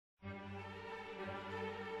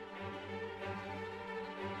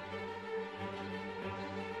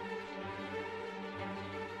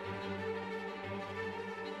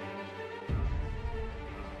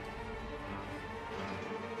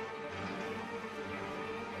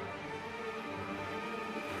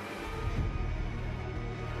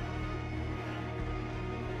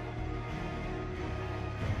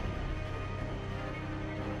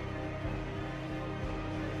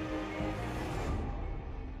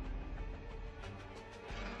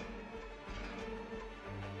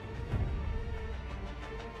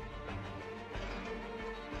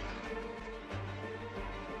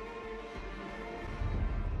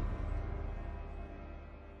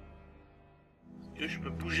que je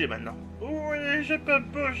peux bouger maintenant. Oui, je peux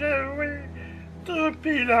bouger, oui.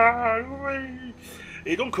 Depuis là, oui.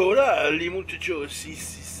 Et donc voilà, les muchachos, Ceci,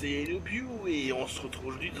 c'est nouveau, et on se retrouve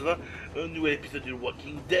aujourd'hui dans un nouvel épisode de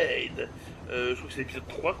Walking Dead. Je crois que c'est l'épisode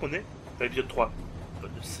 3 qu'on est. Enfin, l'épisode 3.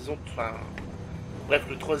 De saison, enfin... Bref,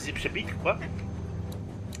 le 3e chapitre, quoi.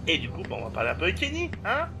 Et du coup, bah, on va parler un peu avec Kenny,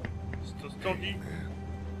 hein. C'est tendu.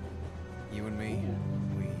 You and me,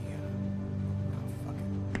 we, oh, fuck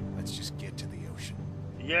it. Let's just get to the ocean.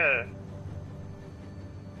 Yeah.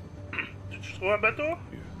 Tu trouves un bateau?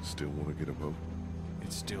 You still want to get a boat?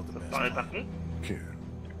 It's still the Ça me best paraît pas plan. con.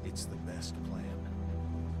 Can't. It's the best plan.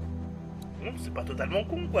 Non, c'est pas totalement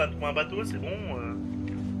con, quoi. Trouver un bateau, c'est bon.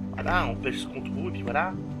 Voilà, on pêche ce qu'on trouve, et puis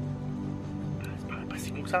voilà. C'est pas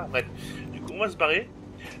si con que ça. Bref, du coup, on va se barrer.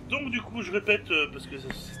 Donc, du coup, je répète, parce que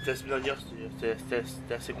c'était la semaine dernière,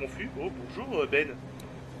 c'était assez confus. Oh, bonjour, Ben.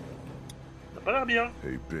 T'as pas l'air bien.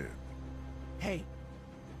 Hey, Ben. Hey,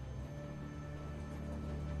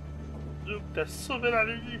 Donc, t'as sauvé la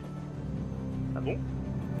vie. Ah bon?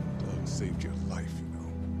 Doug saved your life, you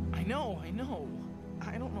know. I know.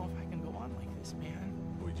 I don't know if I can go on like this, man.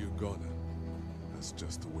 Well, you're gonna. That's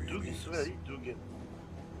just the way Doug, it il is. sauve la vie, Doug.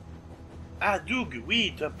 Ah, Doug,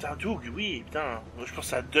 oui, putain, Doug, oui, putain. Moi, je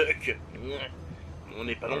pense à Duck. On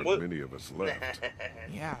n'est pas Aren't nombreux. many of us left.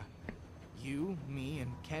 Yeah. You, me,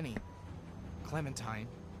 and Kenny. Clementine.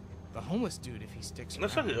 The homeless dude if he sticks Non,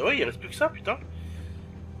 ça, around. ouais, il reste plus que ça, putain.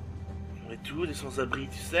 On est tous des sans-abri,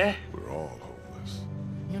 tu sais. We're all homeless.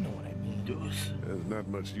 You know what I mean. Tous. There's not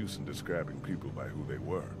much use in describing people by who they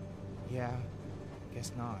were. Yeah,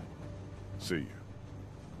 guess not. See you.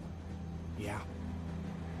 Yeah.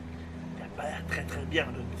 Il a pas l'air très très bien,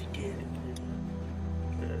 le petit gay.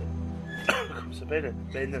 Comment ça s'appelle?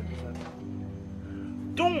 Ben.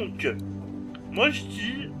 Donc, moi je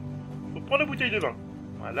dis, faut prendre la bouteille de vin.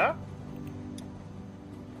 Voilà.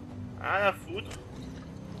 Rien à foutre.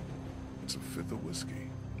 It's a fifth of whiskey.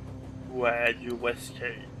 Ouais, du whisky.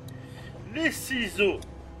 Les ciseaux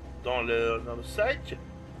dans le sac.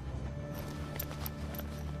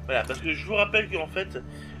 Voilà, parce que je vous rappelle qu'en fait,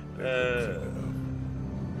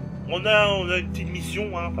 on a une petite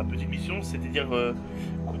mission, hein, enfin petite mission, c'est-à-dire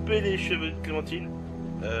couper les cheveux de Clémentine,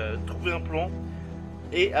 trouver un plan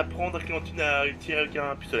et apprendre à Clémentine à tirer avec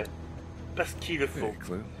un pistolet. Parce qu'il le faut. Hey,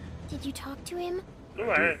 Clint. Did you talk to him?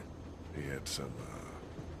 Ouais. He had some,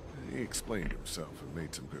 he explained himself and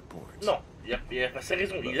made some good points. Non, il a pas sa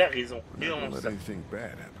raison, il a raison. We're not gonna Nuance. let anything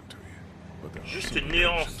bad happen to you. But there are Juste some une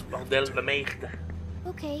nuance, actions we have bordel to de take. merde.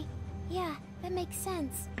 Okay, yeah, that makes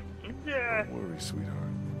sense. Yeah. Don't worry, sweetheart.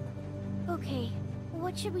 Okay,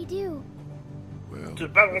 what should we do? Well, Te we're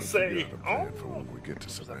gonna balancer. figure out a plan for Oh. when we get to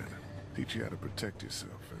Savannah. Teach you how to protect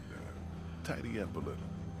yourself and tidy up a little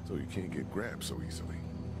so you can't get grabbed so easily.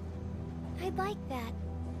 I'd like that.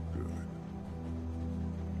 Good.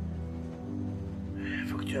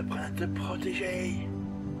 Faut que tu apprennes à te protéger.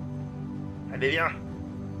 Allez, viens.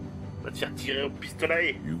 On va te faire tirer au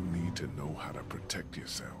pistolet. You need to know how to protect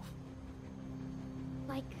yourself.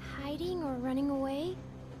 Like hiding or running away?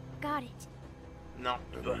 Got it. Non,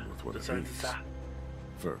 tu peux And with what pas. it Ça, means. c'est ça.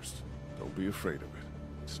 First, don't be afraid of it.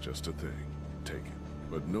 It's just a thing. Take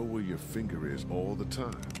it. But know where your finger is all the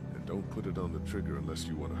time. And don't put it on the trigger unless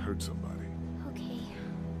you want to hurt somebody. Okay.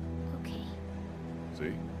 Okay.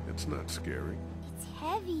 See? It's not scary. It's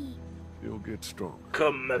heavy. You'll get stronger.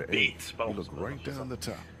 Comme ma Hey, bite. you Pardon, look c'est pas right comme ça. down the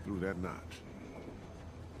top, through that notch.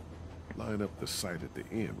 Line up the sight at the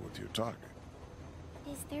end with your target.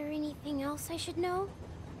 Is there anything else I should know?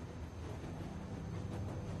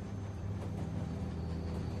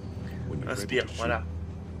 When you're ready Inspire, to shoot, voilà.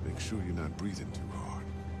 make sure you're not breathing too hard.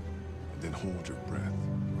 And then hold your breath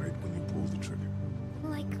right when you pull the trigger.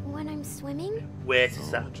 Like when I'm swimming? Ouais, c'est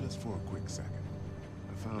ça. Oh, just for a quick second.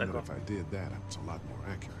 I found that D'accord. if I did that, I was a lot more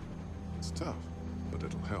accurate. It's tough, but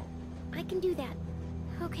it'll help. I can do that.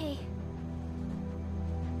 Okay.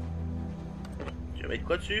 Tu vas mettre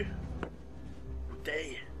quoi dessus?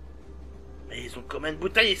 Bouteille. Mais ils ont combien de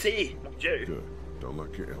bouteilles ici? Mon Dieu. Good. Don't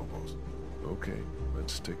lock your elbows. Okay,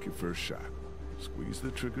 let's take your first shot. Squeeze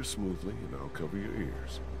the trigger smoothly, and I'll cover your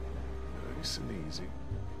ears. Nice and easy.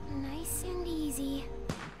 Nice and easy.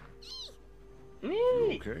 You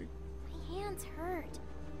Mmh. okay? My hands hurt.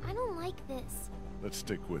 I don't like this. Let's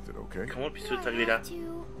stick with it, okay? Comment le Do pistolet est I arrivé là? have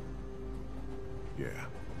to? Yeah,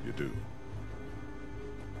 you do.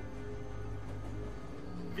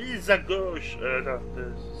 Vise à gauche. Non,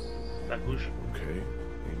 à gauche. Okay,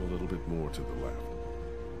 aim a little bit more to the left.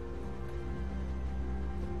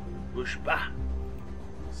 Bouge pas.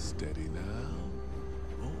 Steady now.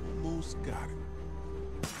 Almost got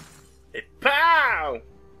it. Et POW!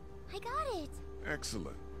 I got it.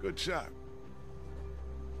 Excellent. Good shot.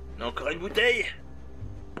 On a encore une bouteille.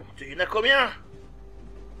 Tu en as combien?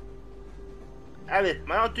 Allez,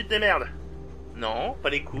 maintenant tu te démerdes. Non, pas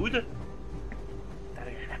les coudes.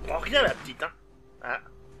 Elle prend rien la petite, hein. Ah,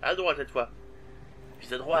 à droite cette fois.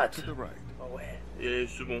 Puis à droite. To the right. Oh ouais, et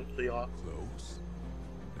c'est bon, ça ira. Close.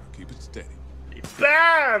 Now keep it steady. Et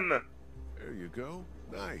bam! There you go.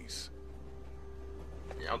 Nice.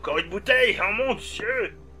 Il y a encore une bouteille, oh mon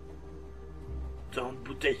dieu! Tant de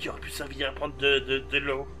bouteilles qui auraient pu servir à prendre de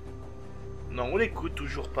l'eau. Non, on l'écoute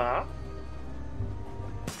toujours pas.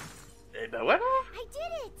 Et ben voilà! I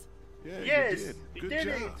did it! Yeah, Yes! you We did. did Good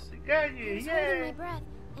it! job. C'est I gagné! was holding my Yeah! breath,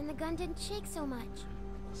 and the gun didn't shake so much.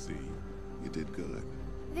 See, you did good.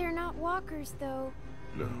 They're not walkers, though.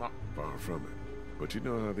 No, far from it. But you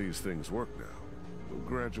know how these things work now. We'll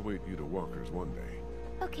graduate you to walkers one day.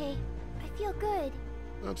 Okay, I feel good.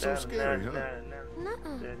 Not so scary, huh?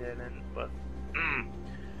 Nuh-uh.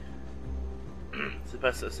 C'est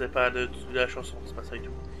pas ça, c'est pas de la chanson, c'est pas ça du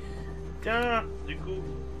tout. Tiens, du coup.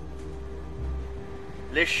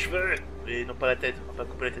 Les cheveux! Et non pas la tête, on va pas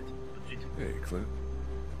couper la tête tout de suite. Hey, Clint.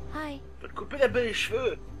 Hi. On va te couper les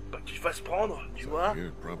cheveux! Pas que tu te fasses prendre, tu vois?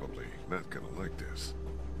 You're probably not gonna like this.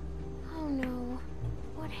 Oh no.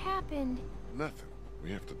 What happened? Nothing.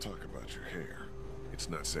 We have to talk about your hair. It's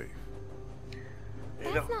not safe. Et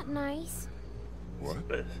That's alors, not nice. What?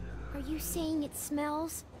 Are you saying it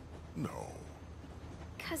smells? No.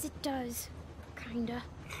 'Cause it does. Kinda.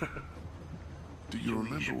 Do you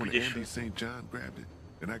remember j'ai when plus des Andy cheveux. St. John grabbed it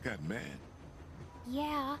and I got mad?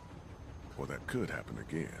 Yeah. Well, that could happen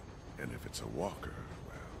again. And if it's a walker,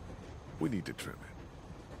 well, we need to trim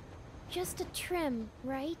it. Just a trim,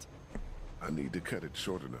 right? I need to cut it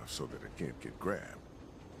short enough so that it can't get grabbed.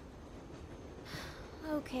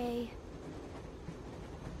 Okay.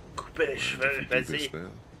 couper les Mind cheveux, if you do this vas-y.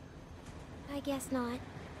 now? I guess not.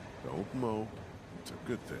 Don't mope. It's a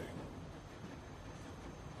good thing.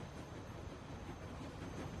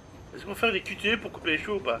 Est-ce qu'on va faire des QTE pour couper les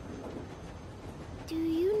cheveux ou pas? Do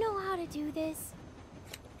you know how to do this?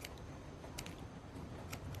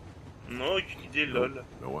 Non, aucune idée, lol.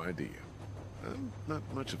 No idea. I'm not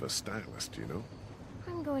much of a stylist, you know?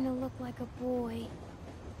 I'm going to look like a boy.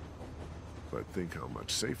 But think how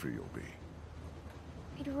much safer you'll be.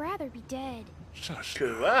 I'd rather be dead. Shush.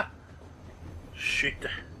 Que va? Chut.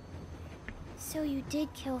 So you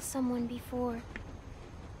did kill someone before.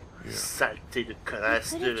 Yeah. Saleté de You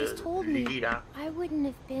connasse could de have just told me. Lily là. I wouldn't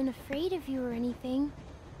have been afraid of you or anything.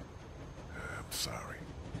 I'm sorry.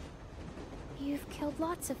 You've killed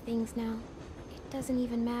lots of things now. It doesn't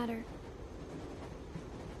even matter.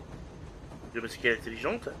 Parce qu'elle est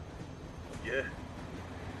intelligente. Dieu.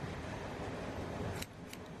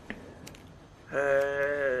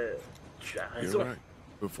 Tu as You're raison. right.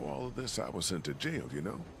 Before all of this, I was sent to jail, you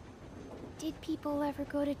know? Did people ever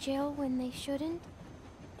go to jail when they shouldn't?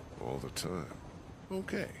 All the time.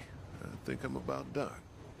 Okay. I think I'm about done.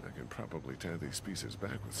 I can probably tie these pieces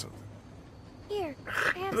back with something. Here,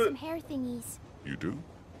 I have some hair thingies. You do?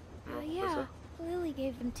 Yeah, Lily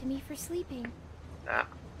gave them to me for sleeping. Ah,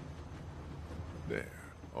 There.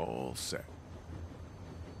 All set.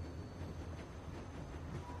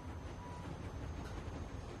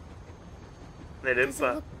 elle aime Does it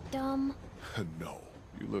pas. look dumb? No.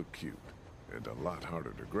 You look cute. And a lot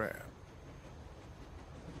harder to grab.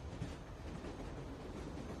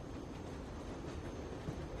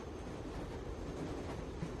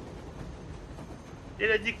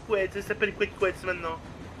 Elle a dit couette, elle s'appelle couette couette maintenant.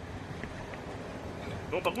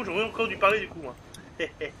 Bon, par contre, j'aurais encore dû parler du coup, moi. I'm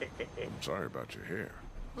sorry about your hair.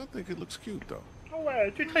 I think it looks cute, though.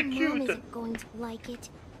 Ouais, tu es très My mom cute. isn't going to like it.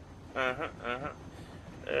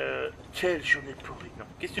 Quelle journée pourrie, non.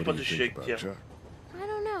 Qu'est-ce que tu What penses do de you chez think about Pierre? Chuck? I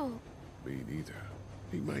don't know. Me neither.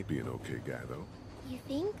 He might be an okay guy, though. You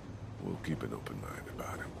think? We'll keep an open mind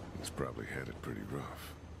about him. He's probably had it pretty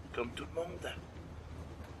rough. Comme tout le monde.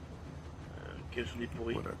 Quelle journée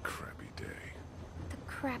pourrie. What a crappy day. The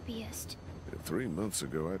crappiest. If 3 months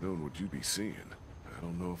ago I'd known what you'd be seeing, I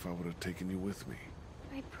don't know if I would have taken you with me.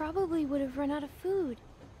 I probably would have run out of food.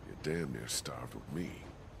 You're damn near starved with me.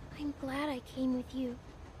 I'm glad I came with you.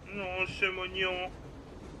 Non, c'est mignon.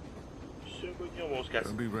 C'est mignon, bon, on se casse.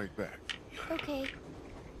 I'll be right back. Okay.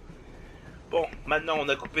 Bon, maintenant on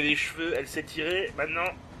a coupé les cheveux, elle s'est tirée.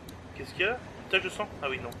 Maintenant, qu'est-ce qu'il y a? Une tache de sang? Ah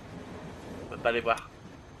oui, non. On va pas les voir.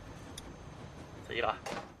 Ça ira.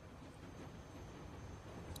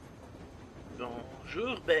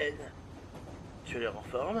 Bonjour Ben. Tu as l'air en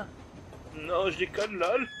forme? Non, je déconne,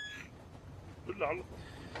 lol. Lol.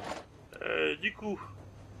 Du coup...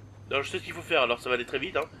 Alors je sais ce qu'il faut faire, alors ça va aller très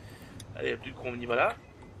vite. Hein. Allez, du coup on y va là.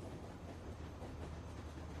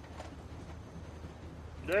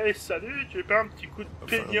 Hey, salut, tu veux pas un petit coup de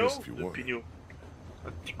peignot? De peignot.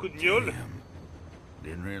 Un petit coup de miaule? Damn.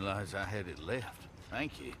 Didn't realize I had it left.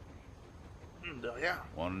 Thank you. De rien.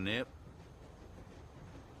 Want a nip?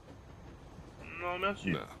 Non,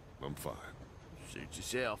 merci. Nah, I'm fine. Suit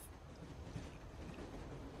yourself.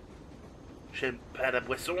 J'aime pas la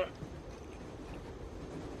boisson.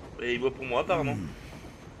 Et il boit pour moi, apparemment.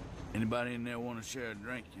 Anybody in there want to share a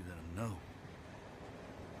drink, you let them know.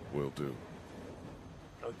 Will do.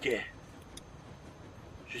 Ok.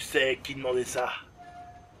 Je sais qui demandait ça.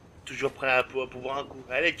 Toujours prêt à pour boire un coup.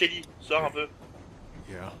 Allez, Kelly, sors un peu.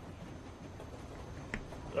 Yeah.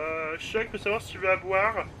 Chuck peut savoir si tu veux à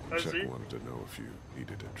boire. Chuck Vas-y. wanted to know if you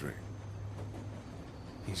needed a drink.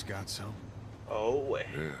 He's got some. Oh ouais,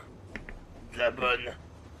 Yeah. de la bonne.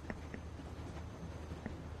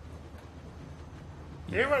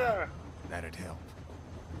 Et voilà. That'd help.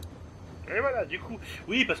 Et voilà, du coup.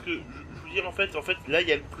 Oui, parce que, je veux dire, en fait, là, il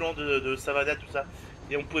y a le plan de Savannah, tout ça.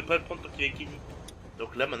 Et on pouvait pas le prendre tant qu'il y avait Kenny.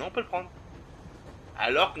 Donc là, maintenant, on peut le prendre.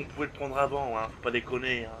 Alors qu'on pouvait le prendre avant, hein. Faut pas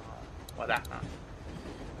déconner, hein. Voilà. Hein.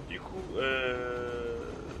 Du coup, bah,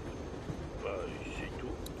 c'est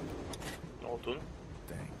tout. On retourne.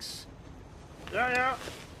 Thanks. De rien.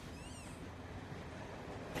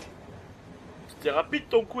 C'était rapide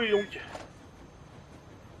ton coup, et donc.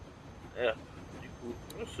 Alors, du coup,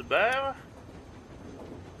 on se barre.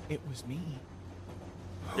 It was me.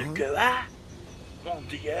 De quoi? Mon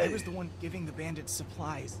I Dieu. was the one giving the bandits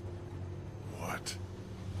supplies. What?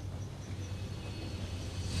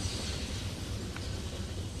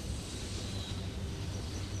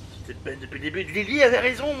 C'était peine depuis le début. Lily avait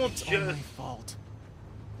raison, mon It's all Dieu. my fault.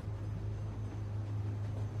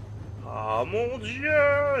 Ah, mon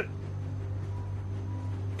Dieu.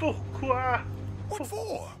 Pourquoi? What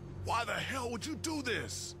for? Why the hell would you do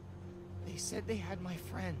this? They said they had my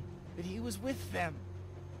friend, that he was with them.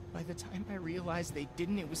 By the time I realized they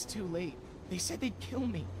didn't, it was too late. They said they'd kill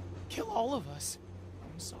me. Kill all of us.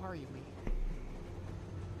 I'm sorry, Lee.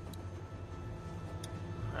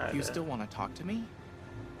 You still want to talk to me?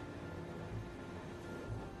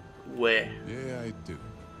 Ouais. Yeah, I do.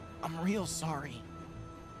 I'm real sorry.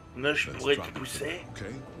 Moi, je Let's pourrais drop te it pousser. there,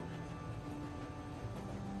 okay?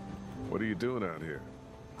 What are you doing out here?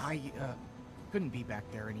 I, couldn't be back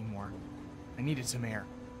there anymore. I needed some air.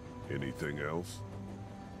 Anything else?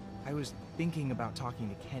 I was thinking about talking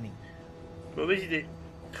to Kenny. Mauvaise idée.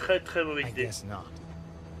 Très très mauvaise I idée. guess not.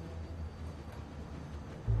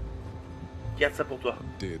 Garde ça pour toi. I'm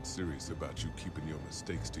dead serious about you keeping your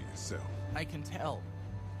mistakes to yourself. I can tell.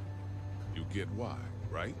 You get why,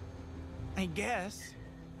 right? I guess.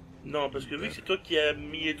 Non, parce que vu que c'est toi qui as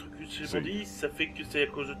mis les trucs sur le bandit, ça fait que c'est à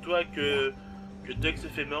cause de toi que Doug se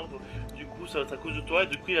fait mordre. Du coup, ça va être à cause de toi et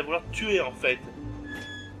du coup, il va vouloir te tuer en fait.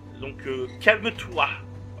 Donc, calme-toi.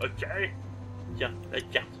 Ok? Tiens, la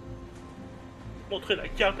carte. Montrez la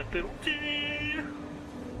carte à Clémentine.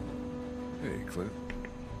 Hey, Clint.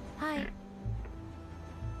 Hi.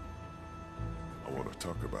 I want to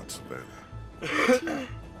talk about Savannah.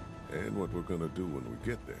 And what we're gonna do when we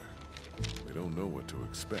get there. We don't know what to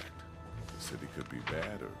expect. The city could be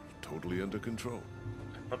bad or totally under control.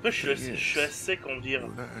 Un peu, je suis assez, comment dire, You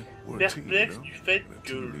and I, we're a team, perplexe you know? du fait And a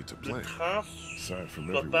que team needs a le plan. train Aside from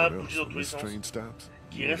ne va pas everyone bouger else, dans tous when les this sens. train stops,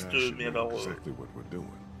 Qui you and reste, I should mais know alors, exactly what we're doing.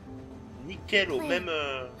 Nickel, au Plan. même...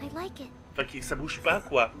 I like it. Enfin, que ça bouge pas,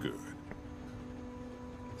 quoi. Good.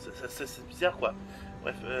 C'est bizarre, quoi.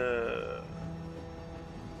 Bref,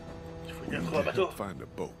 il faut We bien need trouver un to bateau. help find a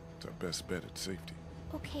boat. It's our best bet at safety.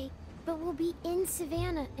 Okay, but we'll be in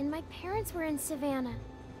Savannah, and my parents were in Savannah.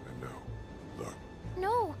 I know. Look,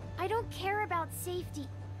 No, I don't care about safety.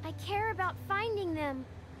 I care about finding them.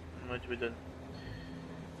 Ouais, tu m'étonnes.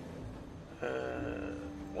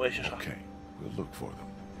 Ouais, je cherchera. okay, we'll look for them.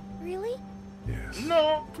 Really? Yes.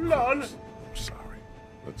 Non, of lol. course. I'm sorry.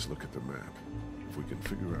 Let's look at the map. If we can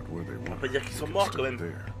figure out where they On were, va pas dire qu'ils we sont can morts, start quand même.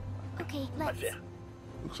 there. Okay, On va le let's. faire.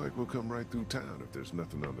 Looks like we'll come right through town if there's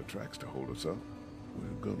nothing on the tracks to hold us up.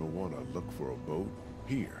 We're gonna want to look for a boat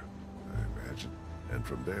here, I imagine. And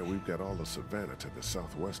from there, we've got all of Savannah to the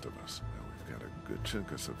southwest of us. Now we've got a good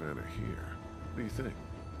chunk of Savannah here. What do you think?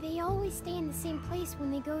 They always stay in the same place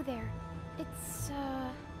when they go there. It's,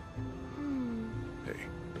 Hey,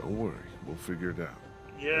 don't worry. We'll figure it out.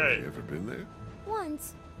 Yeah. Have you ever been there?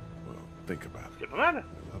 Once. Well, think about it. C'est pas mal. There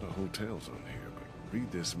are a lot of hotels on here, but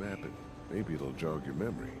read this map and maybe it'll jog your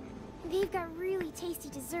memory. They've got really tasty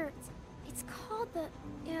desserts. It's called the,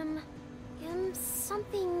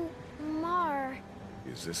 something Mar.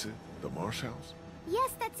 Is this it? The Marsh House?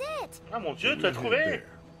 Yes, that's it! Ah mon Dieu, tu We'll l'as head trouvé. there.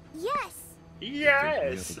 Yes! Think we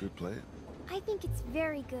have Yes. a good plan? I think it's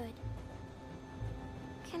very good.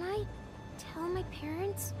 Can I tell my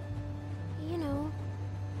parents? You know.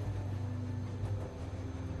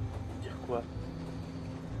 Dire quoi?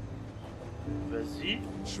 Vas-y.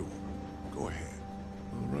 Sure. Go ahead.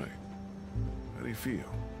 All right. How do you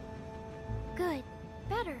feel? Good.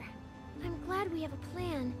 Better. I'm glad we have a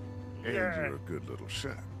plan. And Yeah. you're a good little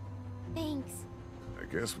shot. Thanks. I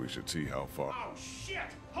guess we should see how far... Oh shit!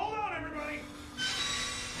 Hold on, everybody!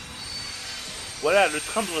 Voilà, le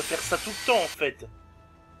train devrait faire ça tout le temps en fait.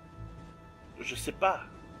 Je sais pas.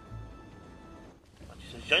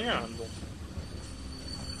 Il s'agit rien, bon.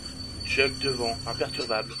 Chuck devant,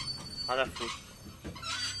 imperturbable. Rien à foutre.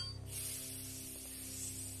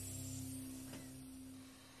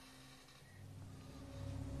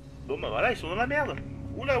 Bon bah voilà, ils sont dans la merde.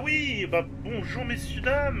 Oula oui, bah bonjour messieurs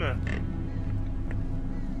dames.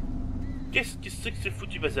 Qu'est-ce que c'est que ce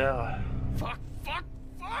foutu bazar? Fuck!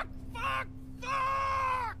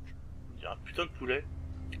 Il y a un putain de poulet.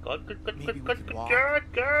 Maybe we could walk.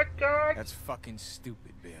 Cut. That's fucking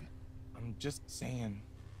stupid, Ben. I'm just saying.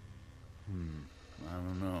 I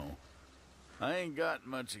don't know. I ain't got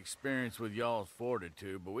much experience with y'all's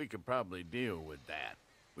fortitude, but we could probably deal with that.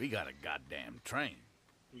 We got a goddamn train.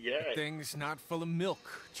 Yeah. The thing's not full of milk,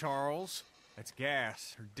 Charles. That's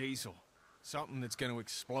gas or diesel. Something that's gonna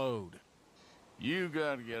explode. You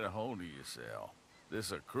gotta get a hold of yourself.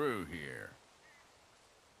 This a crew here.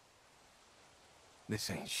 This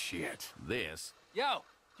ain't shit. This? Yo,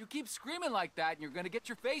 you keep screaming like that and you're gonna get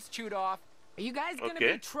your face chewed off. Are you guys gonna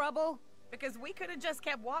Okay. be trouble? Because we could have just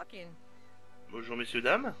kept walking. Bonjour messieurs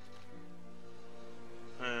dames.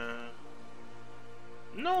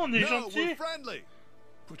 Non, on est No, gentil. we're friendly!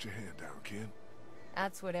 Put your hand down, kid.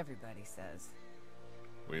 That's what everybody says.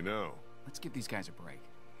 We know. Let's give these guys a break.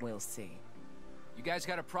 We'll see. You guys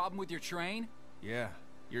got a problem with your train? Yeah,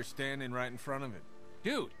 you're standing right in front of it.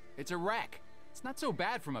 Dude, it's a wreck. It's not so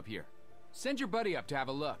bad from up here. Send your buddy up to have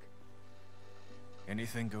a look.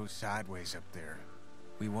 Anything goes sideways up there,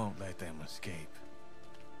 we won't let them escape.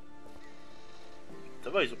 Ça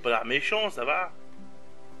va, ils ont pas l'air méchants, ça va.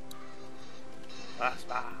 Ah, c'est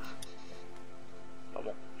pas...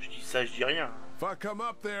 Pardon, je dis ça, je dis rien. If I come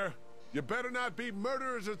up there, you better not be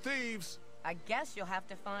murderers or thieves. I guess you'll have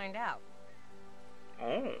to find out.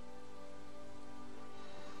 Oh.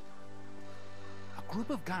 A group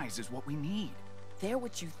of guys is what we need. They're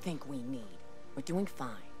what you think we need. We're doing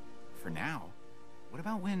fine. For now. What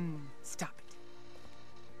about when... Stop it.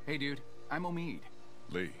 Hey, dude, I'm Omid.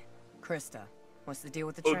 Lee, Krista, what's the deal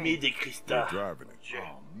with the train? Omid et we're Krista. driving it. Dieu.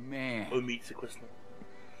 Oh, man. Omid, c'est quoi ce nom?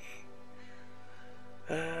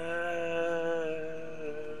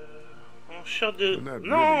 Mon cher de... We're not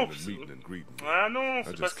Non really in the meeting and greeting. Ah non, I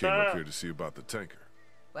c'est pas just came up ça. here to see about the tanker.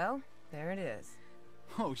 Well, there it is.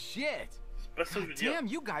 Oh, shit. C'est pas ça que je veux dire. Damn,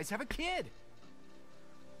 you guys have a kid.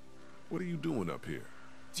 What are you doing up here?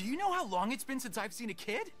 Do you know how long it's been since I've seen a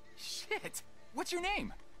kid? Shit. What's your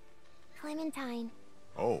name? Clementine.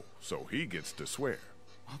 Oh, so he gets to swear.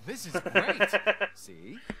 Oh, this is great.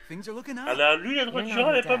 See? Things are looking up. Alors lui, il a le droit de You're jurer,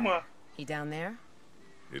 not mais her pas dad. moi. He down there?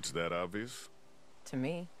 It's that obvious? To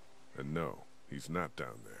me. And no, he's not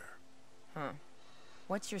down there. Huh.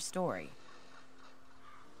 What's your story?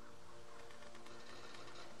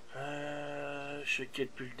 Je suis inquiet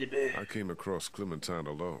depuis le début. I came across Clementine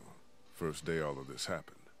alone. First day all of this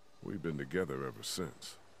happened. We've been together ever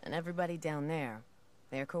since. And everybody down there,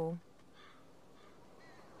 they're cool?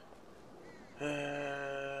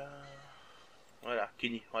 Voilà,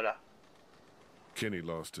 Kenny, voilà. Kenny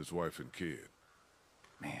lost his wife and kid.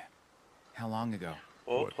 Man, how long ago?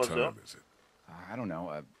 Oh, What 3 time heures. is it? I don't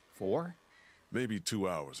know, 4? Maybe 2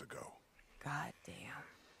 hours ago. God damn.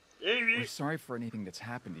 Eh We're oui. sorry for anything that's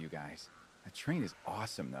happened to you guys. That train is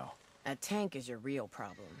awesome, though. That tank is your real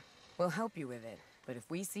problem. We'll help you with it, but if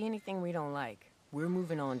we see anything we don't like, we're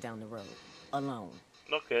moving on down the road. Alone.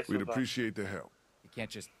 Ok, ça We'd va. appreciate the help. You can't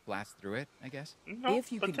just blast through it, I guess? Non,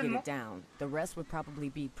 If you pas could get tellement. it down, the rest would probably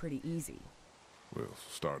be pretty easy. We'll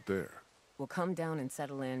start there. We'll come down and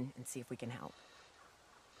settle in and see if we can help.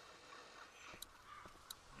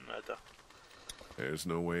 Attends, There's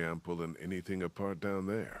no way I'm pulling anything apart down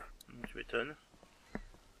there. tu m'étonnes.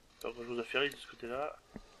 Pas grand chose à faire de ce côté-là.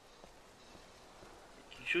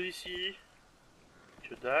 Quelque chose ici.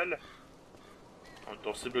 Que dalle. En même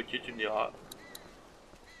temps, c'est bloqué, tu me diras.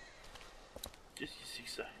 Qu'est-ce qui c'est que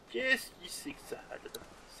ça? Qu'est-ce qui c'est que ça? Attends,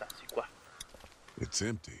 ça, c'est quoi? It's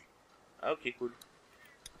empty. Ah, ok, cool.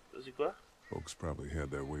 Ça, c'est quoi? Folks probably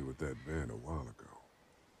had their way with that van a while ago.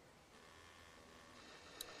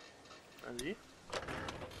 Vas-y.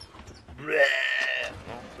 Bleh.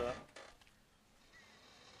 Non, ça.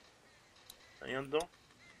 Rien dedans?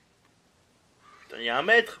 Il y a un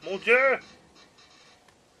maître, mon dieu!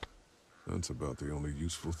 That's about the only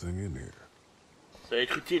useful thing in here. Ça va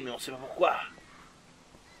être utile, mais on sait pas pourquoi.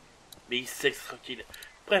 Mais il sait que c'est tranquille.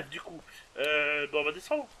 Bref, du coup, bon, on va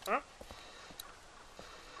descendre, hein?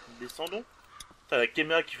 Descendons. T'as la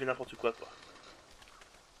caméra qui fait n'importe quoi, quoi.